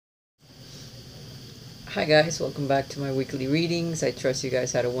Hi guys, welcome back to my weekly readings. I trust you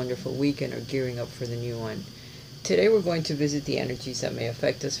guys had a wonderful week and are gearing up for the new one. Today we're going to visit the energies that may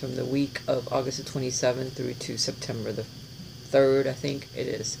affect us from the week of August the 27th through to September the 3rd, I think it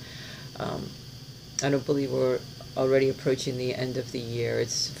is. I don't believe we're already approaching the end of the year.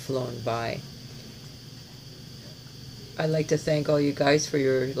 It's flown by. I'd like to thank all you guys for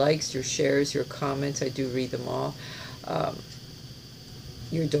your likes, your shares, your comments. I do read them all.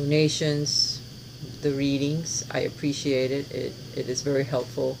 Your donations, the readings, I appreciate it. It is very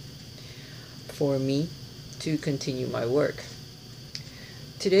helpful for me to continue my work.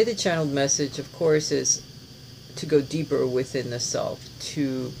 Today the channeled message, of course, is to go deeper within the self,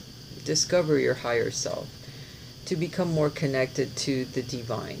 to discover your higher self, to become more connected to the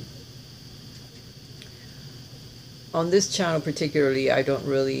divine. On this channel particularly, I don't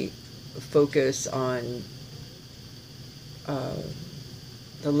really focus on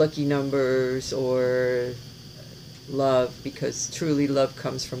the lucky numbers or love, because truly love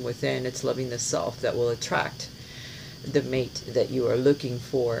comes from within. It's loving the self that will attract the mate that you are looking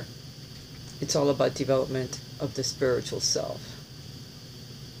for. It's all about development of the spiritual self.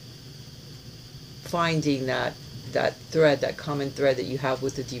 Finding that thread, that common thread that you have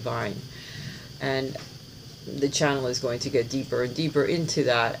with the divine. And the channel is going to get deeper and deeper into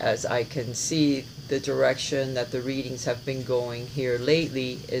that as I can see the direction that the readings have been going here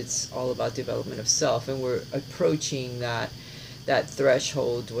lately. It's all about development of self, and we're approaching that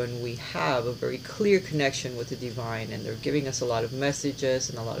threshold when we have a very clear connection with the divine, and they're giving us a lot of messages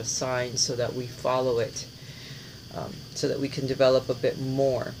and a lot of signs so that we follow it, so that we can develop a bit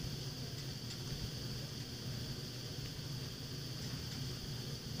more.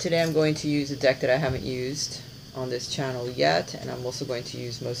 Today I'm going to use a deck that I haven't used on this channel yet, and I'm also going to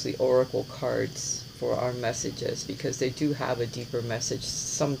use mostly oracle cards for our messages, because they do have a deeper message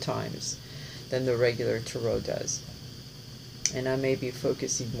sometimes than the regular tarot does. And I may be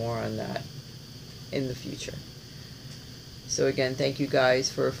focusing more on that in the future. So again, thank you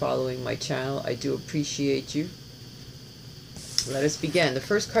guys for following my channel. I do appreciate you. Let us begin. The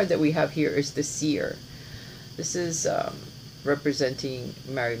first card that we have here is the Seer. This is representing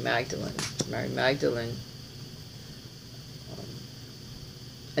Mary Magdalene. Mary Magdalene,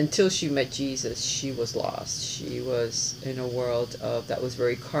 until she met Jesus, she was lost. She was in a world that was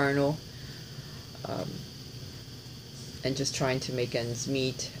very carnal, and just trying to make ends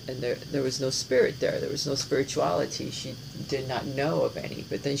meet. And there was no spirit there. There was no spirituality. She did not know of any.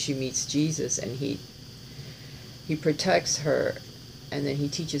 But then she meets Jesus, and he protects her, and then he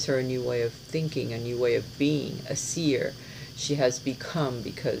teaches her a new way of thinking, a new way of being, a seer. She has become,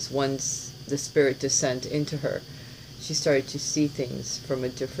 because once the spirit descended into her, she started to see things from a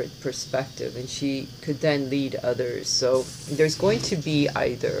different perspective, and she could then lead others. So there's going to be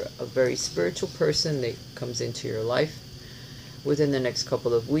either a very spiritual person that comes into your life within the next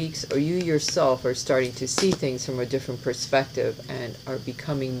couple of weeks, or you yourself are starting to see things from a different perspective and are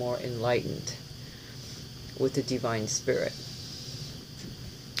becoming more enlightened with the divine spirit.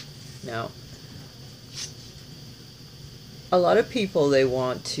 Now, a lot of people, they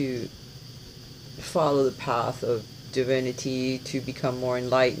want to follow the path of divinity, to become more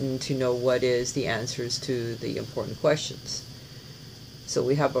enlightened, to know what is the answers to the important questions. So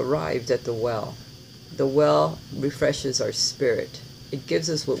we have arrived at the well. The well refreshes our spirit. It gives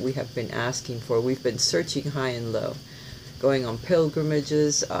us what we have been asking for. We've been searching high and low, going on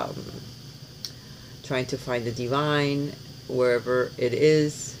pilgrimages, trying to find the divine wherever it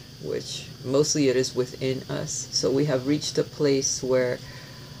is, which mostly it is within us. So we have reached a place where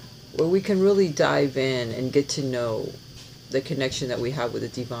we can really dive in and get to know the connection that we have with the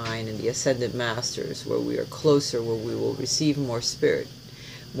divine and the ascended masters, where we are closer, where we will receive more spirit,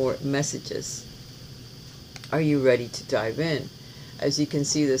 more messages. Are you ready to dive in? As you can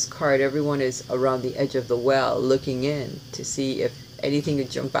see this card, everyone is around the edge of the well looking in to see if anything would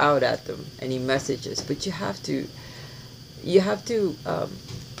jump out at them, any messages. But you have to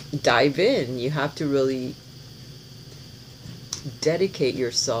dive in. You have to really dedicate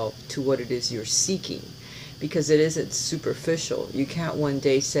yourself to what it is you're seeking, because it isn't superficial. You can't one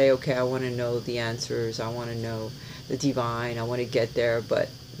day say, okay, I want to know the answers, I want to know the divine, I want to get there, but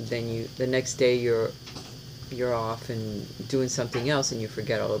then the next day you're off and doing something else and you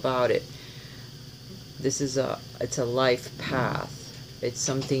forget all about it. It's a life path. It's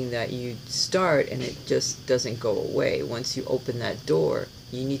something that you start and it just doesn't go away. Once you open that door,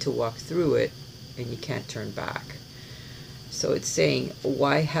 you need to walk through it, and you can't turn back. So it's saying,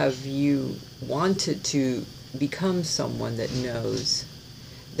 why have you wanted to become someone that knows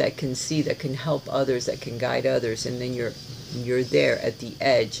that can see, that can help others, that can guide others, and then you're there at the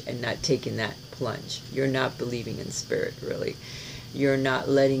edge and not taking that plunge. You're not believing in spirit, really. You're not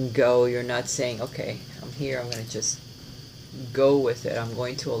letting go. You're not saying, okay, I'm here, I'm going to just go with it. I'm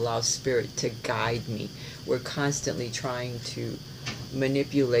going to allow spirit to guide me. We're constantly trying to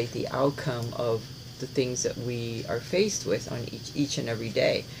manipulate the outcome of the things that we are faced with on each and every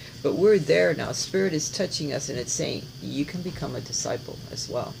day. But we're there now. Spirit is touching us and it's saying, you can become a disciple as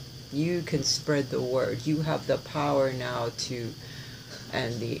well. You can spread the word. You have the power now to,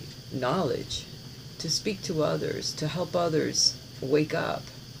 and the knowledge to speak to others, to help others wake up,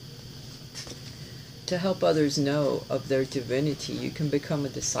 to help others know of their divinity. You can become a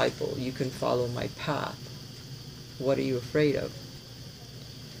disciple. You can follow my path. What are you afraid of?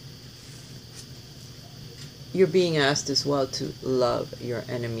 You're being asked as well to love your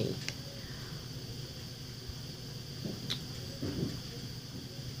enemy.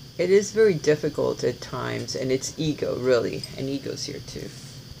 It is very difficult at times, and it's ego, really, and ego's here too.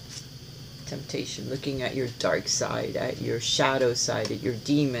 Temptation, looking at your dark side, at your shadow side, at your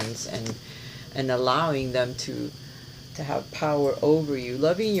demons, and allowing them to have power over you.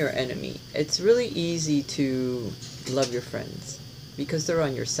 Loving your enemy. It's really easy to love your friends because they're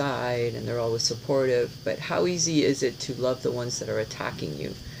on your side and they're always supportive, but how easy is it to love the ones that are attacking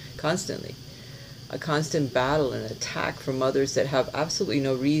you constantly? A constant battle and attack from others that have absolutely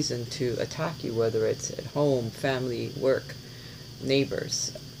no reason to attack you, whether it's at home, family, work,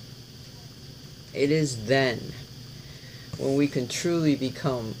 neighbors. It is then when we can truly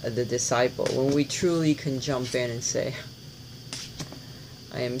become the disciple, when we truly can jump in and say,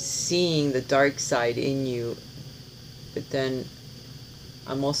 I am seeing the dark side in you, but then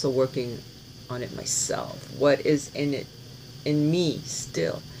I'm also working on it myself. What is in it, in me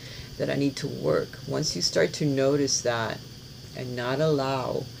still, that I need to work? Once you start to notice that and not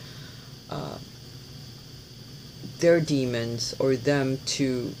allow their demons or them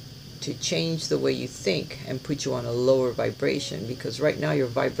to change the way you think and put you on a lower vibration, because right now you're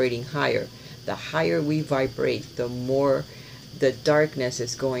vibrating higher. The higher we vibrate, the more the darkness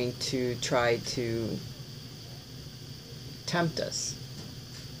is going to try to tempt us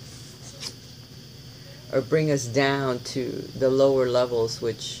or bring us down to the lower levels,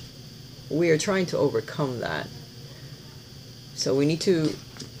 which we are trying to overcome that. So we need to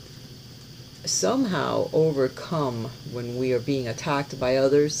somehow overcome when we are being attacked by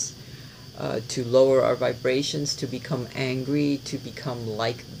others, to lower our vibrations, to become angry, to become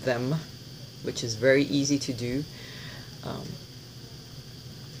like them, which is very easy to do.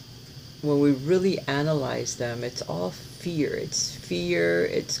 When we really analyze them, it's all fear. It's fear,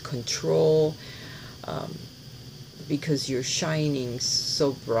 it's control, because you're shining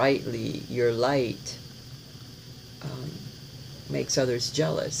so brightly, your light makes others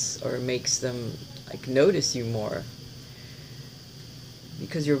jealous or makes them like notice you more,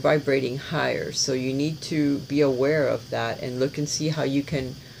 because you're vibrating higher. So you need to be aware of that and look and see how you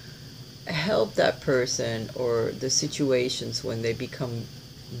can help that person or the situations when they become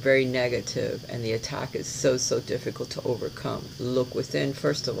very negative and the attack is so difficult to overcome. Look within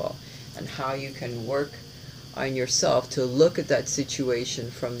first of all, and how you can work on yourself to look at that situation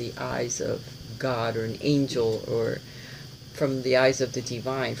from the eyes of God or an angel, or from the eyes of the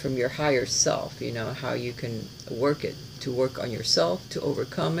divine, from your higher self. You know, how you can work it, to work on yourself, to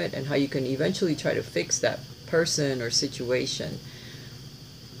overcome it, and how you can eventually try to fix that person or situation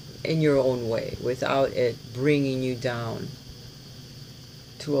in your own way without it bringing you down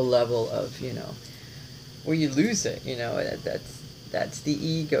to a level of, you know, where you lose it. You know, that's the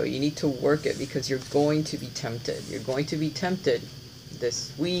ego. You need to work it, because you're going to be tempted. You're going to be tempted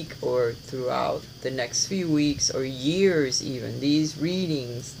this week or throughout the next few weeks or years even. These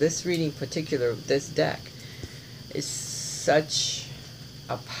readings, this reading in particular, this deck, is such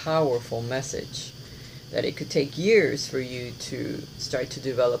a powerful message that it could take years for you to start to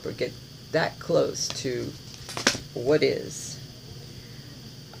develop or get that close to what is,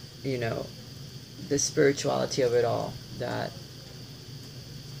 you know, the spirituality of it all. That,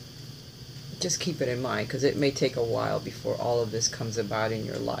 just keep it in mind, because it may take a while before all of this comes about in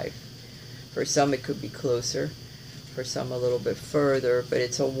your life. For some it could be closer, for some a little bit further, but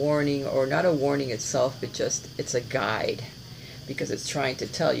it's a warning, or not a warning itself, but just it's a guide, because it's trying to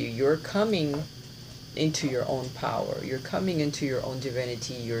tell you you're coming into your own power, you're coming into your own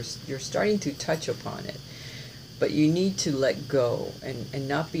divinity, you're starting to touch upon it, but you need to let go and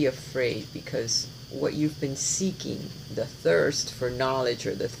not be afraid, because what you've been seeking, the thirst for knowledge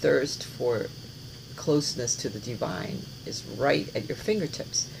or the thirst for closeness to the divine, is right at your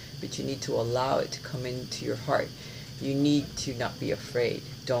fingertips, but you need to allow it to come into your heart. You need to not be afraid.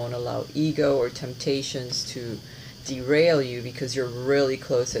 don't allow ego or temptations to derail you, because you're really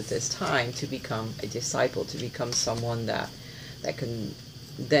close at this time to become a disciple, to become someone that can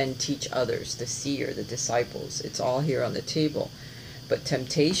then teach others, the seer, the disciples. It's all here on the table. But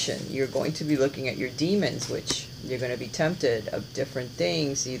temptation, you're going to be looking at your demons, which you're going to be tempted of different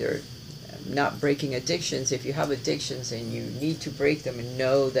things, either not breaking addictions. If you have addictions and you need to break them and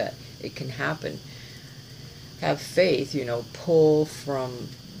know that it can happen, have faith, pull from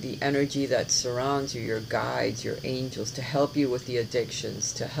the energy that surrounds you, your guides, your angels, to help you with the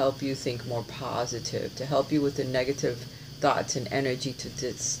addictions, to help you think more positive, to help you with the negative thoughts and energy, to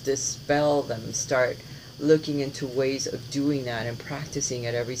dispel them. Start looking into ways of doing that and practicing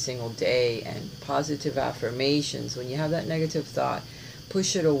it every single day. And positive affirmations. When you have that negative thought,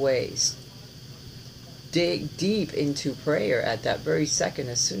 push it away. Dig deep into prayer at that very second.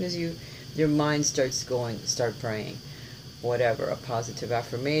 As soon as your mind starts going, start praying. Whatever, a positive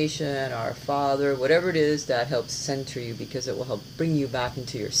affirmation, our Father, whatever it is that helps center you, because it will help bring you back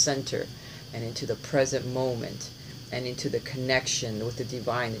into your center and into the present moment and into the connection with the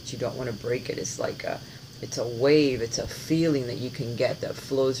divine, that you don't want to break it. It's like it's a wave, it's a feeling that you can get that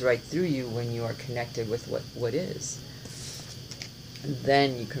flows right through you when you are connected with what is. And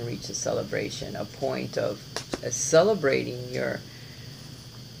then you can reach a celebration, a point of celebrating your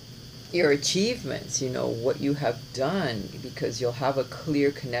achievements, what you have done, because you'll have a clear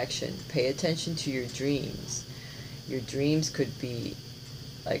connection. Pay attention to your dreams. Your dreams could be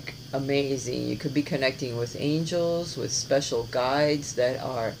like amazing. You could be connecting with angels, with special guides that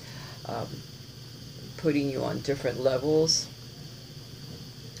are putting you on different levels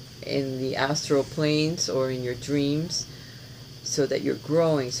in the astral planes or in your dreams, so that you're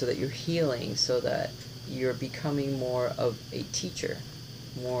growing, so that you're healing, so that you're becoming more of a teacher,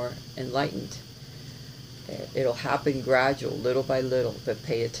 more enlightened. It'll happen gradual, little by little, but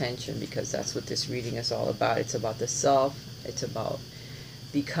pay attention, because that's what this reading is all about. It's about the self. It's about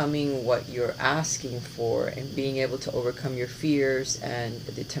becoming what you're asking for, and being able to overcome your fears and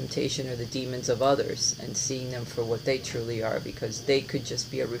the temptation or the demons of others, and seeing them for what they truly are, because they could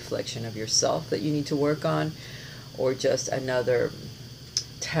just be a reflection of yourself that you need to work on, or just another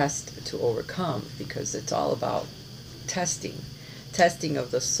test to overcome, because it's all about testing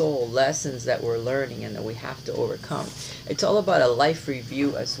of the soul, lessons that we're learning and that we have to overcome. It's all about a life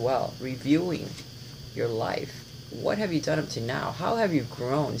review as well, reviewing your life. What have you done up to now? How have you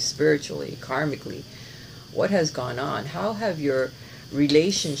grown spiritually, karmically? What has gone on? How have your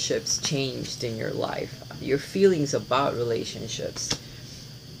relationships changed in your life? Your feelings about relationships.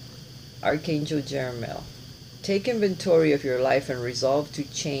 Archangel Jeremiel. Take inventory of your life and resolve to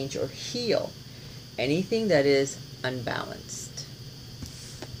change or heal anything that is unbalanced.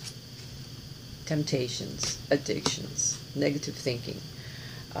 Temptations, addictions, negative thinking,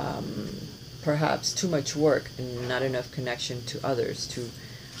 perhaps too much work and not enough connection to others, to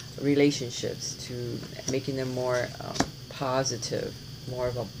relationships, to making them more positive, more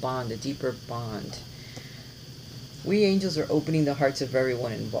of a bond, a deeper bond. We angels are opening the hearts of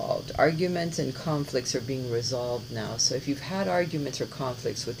everyone involved. Arguments and conflicts are being resolved now. So if you've had arguments or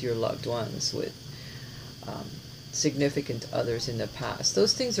conflicts with your loved ones, with significant others in the past,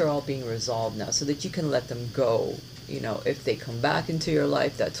 those things are all being resolved now, so that you can let them go. If they come back into your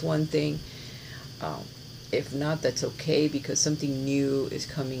life, that's one thing. If not, that's okay, because something new is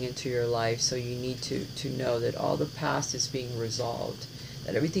coming into your life. So you need to know that all the past is being resolved,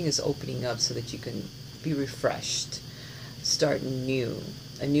 that everything is opening up, so that you can be refreshed, start new,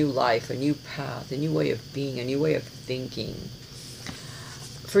 a new life, a new path, a new way of being, a new way of thinking.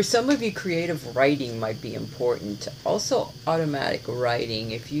 For some of you, creative writing might be important. Also, automatic writing.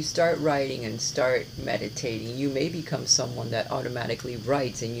 If you start writing and start meditating, you may become someone that automatically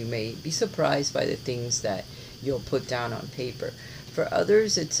writes, and you may be surprised by the things that you'll put down on paper. For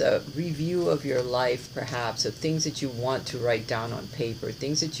others, it's a review of your life, perhaps, of things that you want to write down on paper,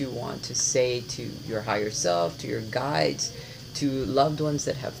 things that you want to say to your higher self, to your guides, to loved ones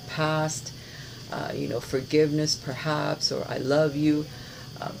that have passed, forgiveness, perhaps, or I love you.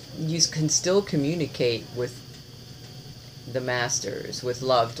 You can still communicate with the masters, with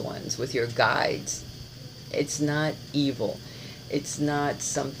loved ones, with your guides. It's not evil. It's not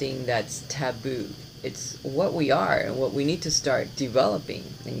something that's taboo. It's what we are and what we need to start developing.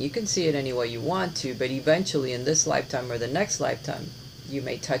 And you can see it any way you want to, but eventually in this lifetime or the next lifetime, you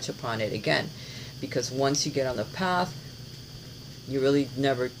may touch upon it again. Because once you get on the path, you really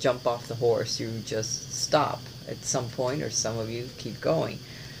never jump off the horse. You just stop at some point, or some of you keep going.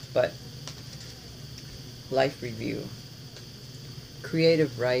 But life review,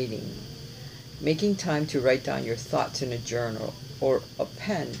 creative writing, Making time to write down your thoughts in a journal or a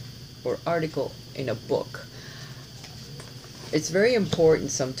pen or article in a book. It's very important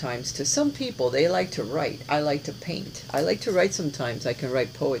sometimes to some people. They like to write. I like to paint. I like to write sometimes. I can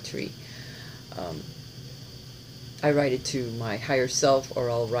write poetry. I write it to my higher self,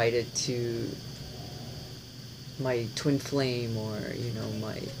 or I'll write it to my twin flame, or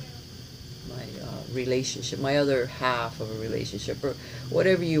my relationship, my other half of a relationship, or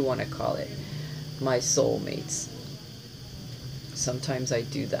whatever you want to call it, my soulmates. Sometimes I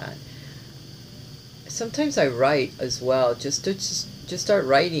do that. Sometimes I write as well, just start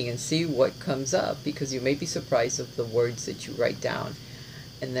writing and see what comes up, because you may be surprised of the words that you write down,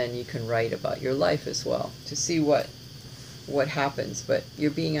 and then you can write about your life as well to see what happens. But you're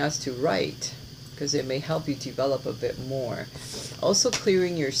being asked to write because it may help you develop a bit more. Also,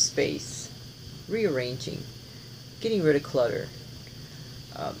 clearing your space, rearranging, getting rid of clutter.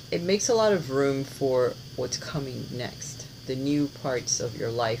 It makes a lot of room for what's coming next, the new parts of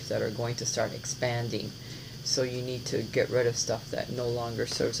your life that are going to start expanding. So you need to get rid of stuff that no longer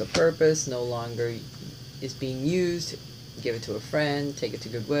serves a purpose, no longer is being used. Give it to a friend, take it to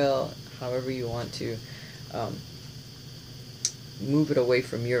Goodwill, however you want to move it away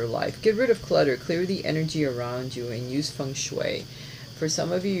from your life. Get rid of clutter, clear the energy around you, and use feng shui. For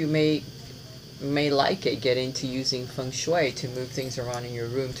some of you, you may like it, get into using feng shui to move things around in your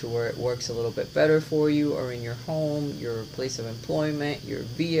room to where it works a little bit better for you, or in your home, your place of employment, your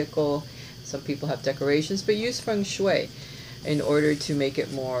vehicle. Some people have decorations, but use feng shui in order to make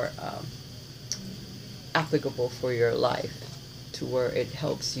it more applicable for your life, to where it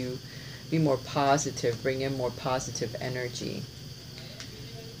helps you be more positive, bring in more positive energy.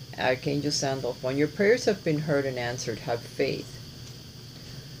 Archangel Sandalphon, when your prayers have been heard and answered, have faith.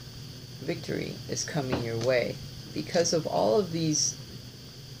 Victory is coming your way because of all of these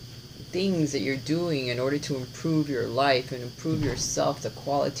things that you're doing in order to improve your life and improve yourself, the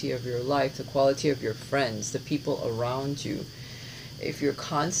quality of your life, the quality of your friends, the people around you. If you're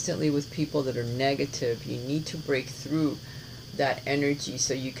constantly with people that are negative, you need to break through that energy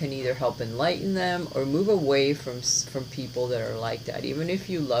so you can either help enlighten them or move away from people that are like that. Even if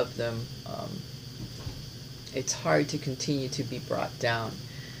you love them, it's hard to continue to be brought down,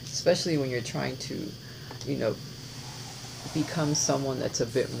 especially when you're trying to, become someone that's a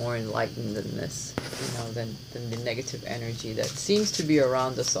bit more enlightened than this, than the negative energy that seems to be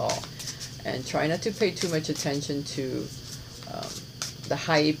around us all. And try not to pay too much attention to the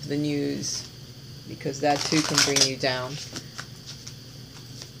hype, the news, because that too can bring you down.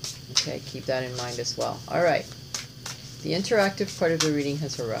 Okay, keep that in mind as well. All right, the interactive part of the reading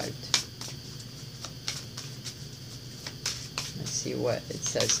has arrived. Let's see what it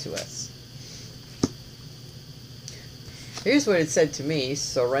says to us. Here's what it said to me: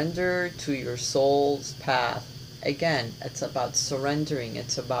 surrender to your soul's path. Again, it's about surrendering.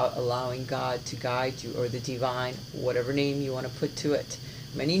 It's about allowing God to guide you, or the divine, whatever name you want to put to it.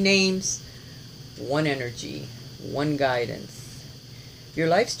 Many names, one energy, one guidance. Your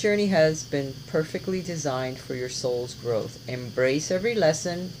life's journey has been perfectly designed for your soul's growth. Embrace every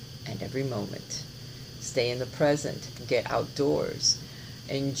lesson and every moment. Stay in the present. Get outdoors.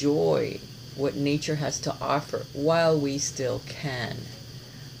 Enjoy what nature has to offer while we still can.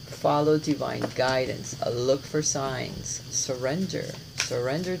 Follow divine guidance. Look for signs. Surrender.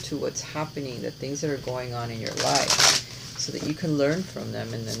 Surrender to what's happening, the things that are going on in your life, so that you can learn from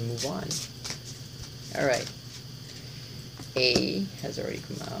them and then move on. All right. A has already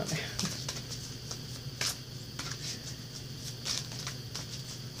come out.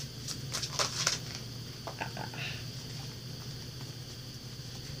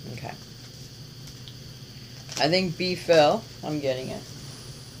 Okay. I think B fell. I'm getting it.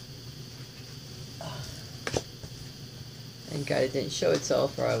 Thank God it didn't show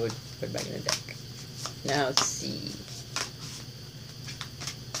itself, or I would put it back in the deck. Now C.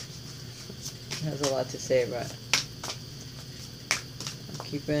 It has a lot to say about it. I'm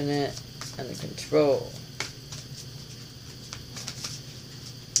keeping it under control.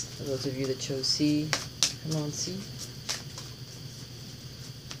 For those of you that chose C, come on, C.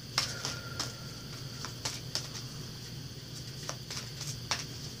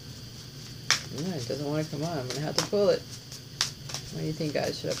 No, it doesn't want to come on. I'm going to have to pull it. What do you think,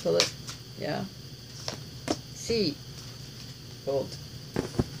 guys? Should I pull it? Yeah? C. Bold.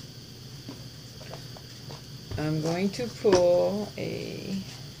 I'm going to pull a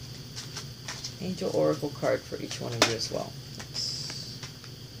Angel Oracle card for each one of you as well. Oops.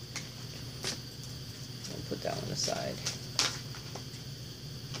 I'll put that one aside.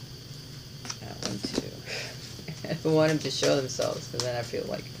 That one too. We want them to show themselves, because then I feel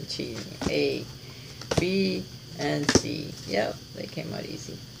like I'm cheating. A, B, and C. Yep, they came out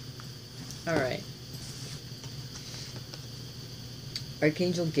easy. Alright.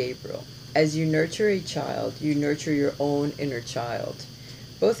 Archangel Gabriel. As you nurture a child, you nurture your own inner child.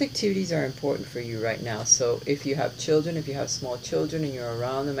 Both activities are important for you right now. So if you have children, if you have small children and you're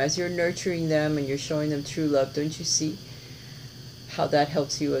around them, as you're nurturing them and you're showing them true love, don't you see how that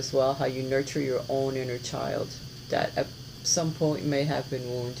helps you as well? How you nurture your own inner child that at some point may have been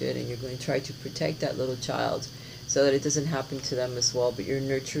wounded, and you're going to try to protect that little child so that it doesn't happen to them as well, but you're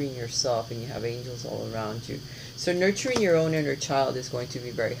nurturing yourself and you have angels all around you. So nurturing your own inner child is going to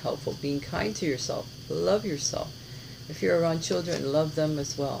be very helpful. Being kind to yourself, love yourself. If you're around children, love them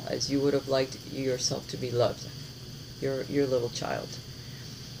as well as you would have liked yourself to be loved, your little child.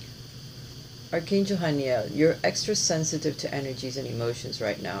 Archangel Haniel, you're extra sensitive to energies and emotions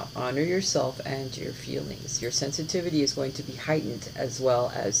right now. Honor yourself and your feelings. Your sensitivity is going to be heightened, as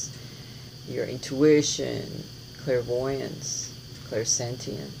well as your intuition, clairvoyance,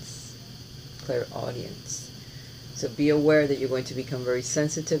 clairsentience, clairaudience. So be aware that you're going to become very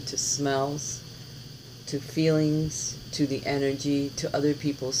sensitive to smells, to feelings, to the energy, to other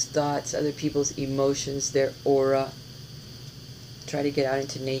people's thoughts, other people's emotions, their aura. Try to get out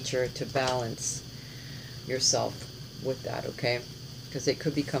into nature to balance yourself with that, okay? Because it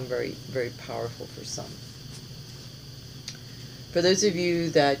could become very, very powerful for some. For those of you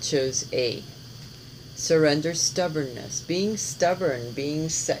that chose A, surrender stubbornness. Being stubborn, being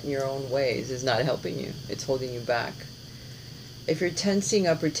set in your own ways is not helping you. It's holding you back. If you're tensing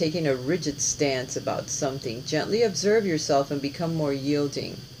up or taking a rigid stance about something, gently observe yourself and become more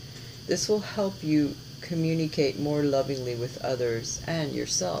yielding. This will help you communicate more lovingly with others and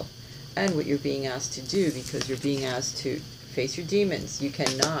yourself and what you're being asked to do, because you're being asked to face your demons. You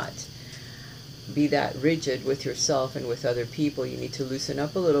cannot be that rigid with yourself and with other people. You need to loosen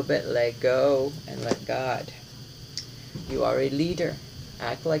up a little bit, let go, and let God. You are a leader.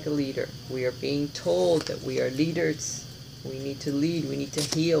 Act like a leader. We are being told that we are leaders. We need to lead. We need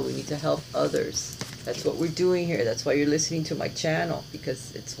to heal. We need to help others. That's what we're doing here. That's why you're listening to my channel,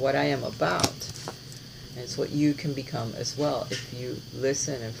 because it's what I am about. And it's what you can become as well if you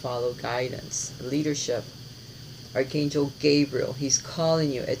listen and follow guidance. Leadership. Archangel Gabriel, he's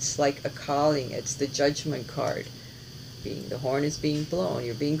calling you. It's like a calling. It's the judgment card. The horn is being blown.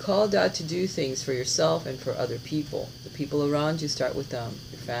 You're being called out to do things for yourself and for other people. The people around you, start with them.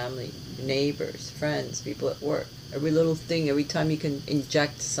 Your family, your neighbors, friends, people at work. Every little thing, every time you can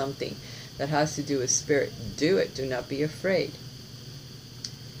inject something that has to do with spirit, do it. Do not be afraid.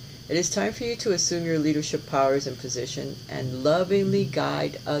 It is time for you to assume your leadership powers and position and lovingly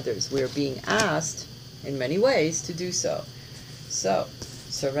guide others. We are being asked in many ways to do so. So,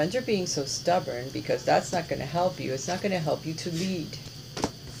 surrender being so stubborn, because that's not going to help you. It's not going to help you to lead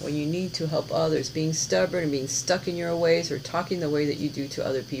when you need to help others. Being stubborn and being stuck in your ways or talking the way that you do to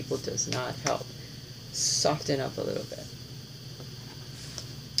other people does not help. Soften up a little bit.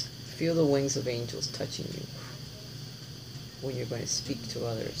 Feel the wings of angels touching you when you're going to speak to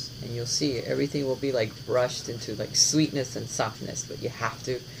others, and you'll see everything will be like brushed into like sweetness and softness, but you have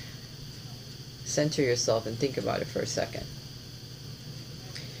to center yourself and think about it for a second.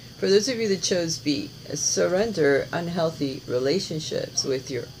 For those of you that chose B, surrender unhealthy relationships with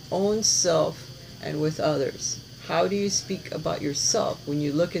your own self and with others. How do you speak about yourself when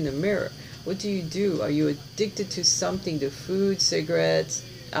you look in the mirror? What do you do? Are you addicted to something, to food, cigarettes,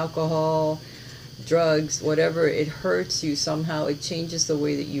 alcohol, drugs, whatever? It hurts you somehow. It changes the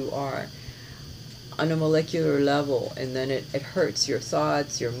way that you are on a molecular level, and then it hurts your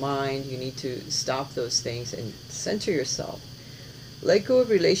thoughts, your mind. You need to stop those things and center yourself. Let go of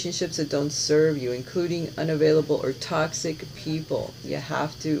relationships that don't serve you, including unavailable or toxic people. You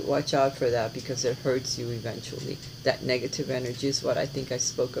have to watch out for that, because it hurts you eventually. That negative energy is what I think I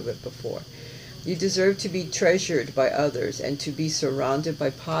spoke of it before. You deserve to be treasured by others and to be surrounded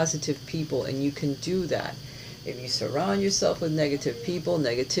by positive people, and you can do that. If you surround yourself with negative people,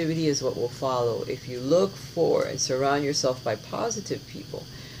 negativity is what will follow. If you look for and surround yourself by positive people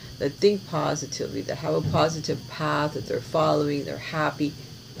that think positively, that have a positive path that they're following, they're happy,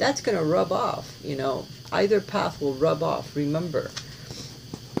 that's going to rub off. You know, either path will rub off. Remember,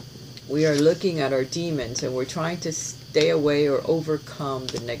 we are looking at our demons and we're trying to stay away or overcome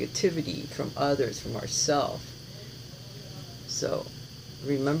the negativity from others, from ourselves. So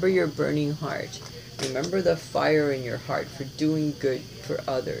remember your burning heart. Remember the fire in your heart for doing good for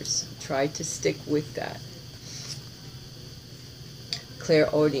others. Try to stick with that.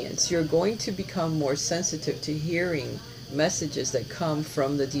 Clairaudience. You're going to become more sensitive to hearing messages that come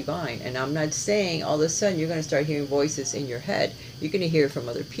from the divine. And I'm not saying all of a sudden you're going to start hearing voices in your head. You're going to hear it from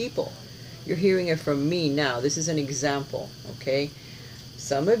other people. You're hearing it from me now. This is an example, okay?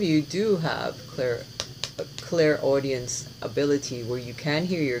 Some of you do have clairaudience ability where you can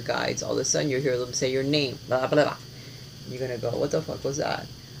hear your guides. All of a sudden you hear them say your name, blah, blah, blah. You're going to go, what the fuck was that?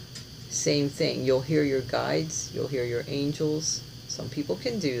 Same thing. You'll hear your guides. You'll hear your angels. Some people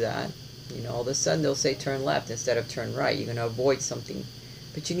can do that. You know, all of a sudden they'll say turn left instead of turn right. You're going to avoid something.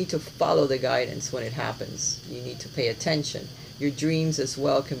 But you need to follow the guidance when it happens. You need to pay attention. Your dreams as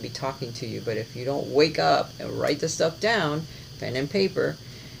well can be talking to you. But if you don't wake up and write the stuff down, pen and paper,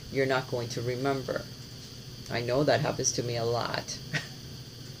 you're not going to remember. I know that happens to me a lot.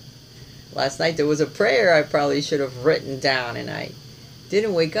 Last night there was a prayer I probably should have written down, and I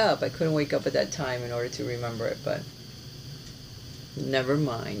didn't wake up. I couldn't wake up at that time in order to remember it, but never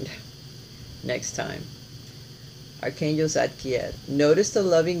mind. Next time. Archangel Zadkiel. Notice the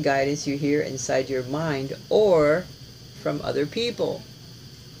loving guidance you hear inside your mind or from other people,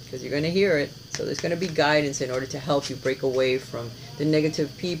 because you're going to hear it. So there's going to be guidance in order to help you break away from the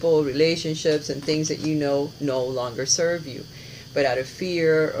negative people, relationships, and things that you know no longer serve you. But out of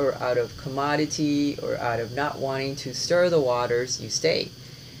fear or out of commodity or out of not wanting to stir the waters, you stay.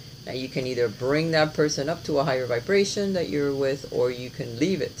 Now you can either bring that person up to a higher vibration that you're with, or you can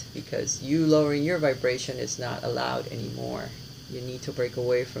leave it, because you lowering your vibration is not allowed anymore. You need to break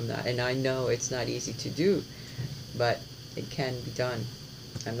away from that. And I know it's not easy to do, but it can be done.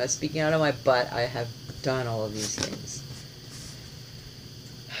 I'm not speaking out of my butt. I have done all of these things.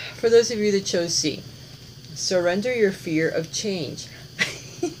 For those of you that chose C, surrender your fear of change.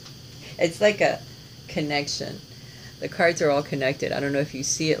 It's like a connection. The cards are all connected. I don't know if you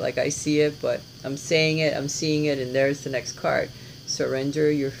see it like I see it, but I'm saying it, I'm seeing it, and there's the next card.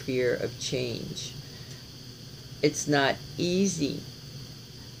 Surrender your fear of change. It's not easy.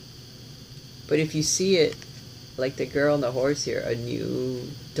 But if you see it, like the girl on the horse here, a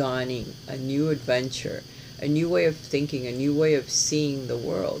new dawning, a new adventure, a new way of thinking, a new way of seeing the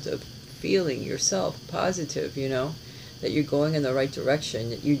world, of feeling yourself positive, you know, that you're going in the right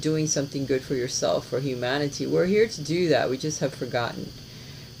direction, that you're doing something good for yourself, for humanity. We're here to do that. We just have forgotten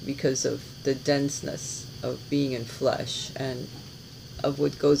because of the denseness of being in flesh and of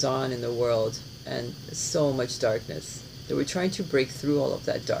what goes on in the world, and so much darkness. That we're trying to break through all of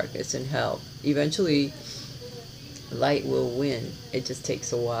that darkness and hell. Eventually, light will win. It just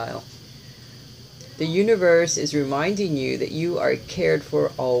takes a while. The universe is reminding you that you are cared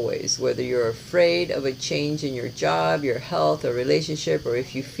for always, whether you're afraid of a change in your job, your health, or relationship, or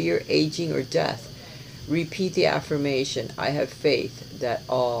if you fear aging or death. Repeat the affirmation, I have faith that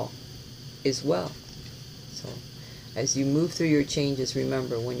all is well. So, as you move through your changes,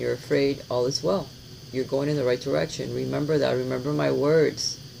 remember, when you're afraid, all is well. You're going in the right direction. Remember that. Remember my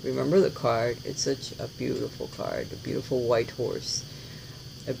words. Remember the card. It's such a beautiful card. A beautiful white horse.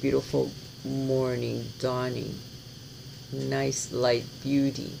 A beautiful morning dawning, nice light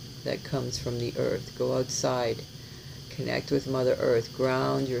beauty that comes from the earth. Go outside, connect with Mother Earth,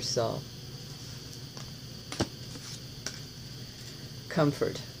 ground yourself.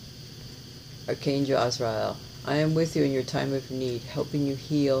 Comfort. Archangel Azrael, I am with you in your time of need, helping you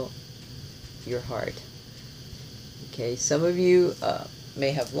heal your heart. Okay, some of you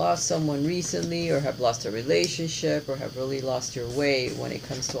may have lost someone recently, or have lost a relationship, or have really lost your way when it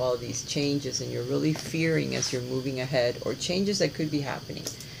comes to all of these changes, and you're really fearing as you're moving ahead, or changes that could be happening.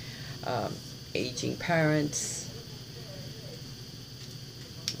 Aging parents,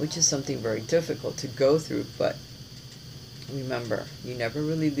 which is something very difficult to go through, but remember, you never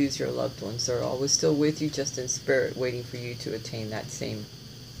really lose your loved ones. They're always still with you, just in spirit, waiting for you to attain that same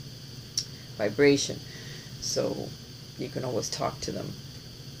vibration. So you can always talk to them.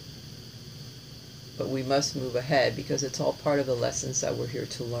 But we must move ahead, because it's all part of the lessons that we're here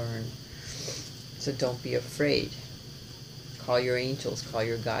to learn. So don't be afraid. Call your angels, call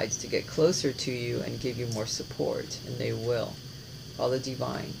your guides to get closer to you and give you more support, and they will. Call the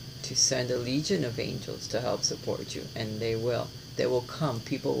divine to send a legion of angels to help support you, and they will. They will come.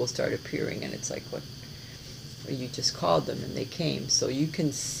 People will start appearing, and it's like, what? You just called them and they came. So you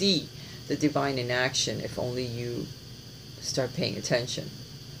can see the divine in action if only you start paying attention.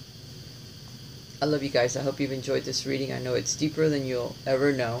 I love you guys. I hope you've enjoyed this reading. I know it's deeper than you'll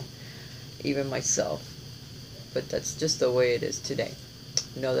ever know, even myself. But that's just the way it is today.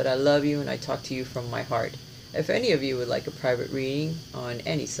 Know that I love you and I talk to you from my heart. If any of you would like a private reading on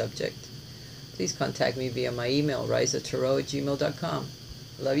any subject, please contact me via my email, Raisatarot@gmail.com.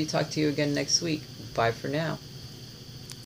 Love you. Talk to you again next week. Bye for now.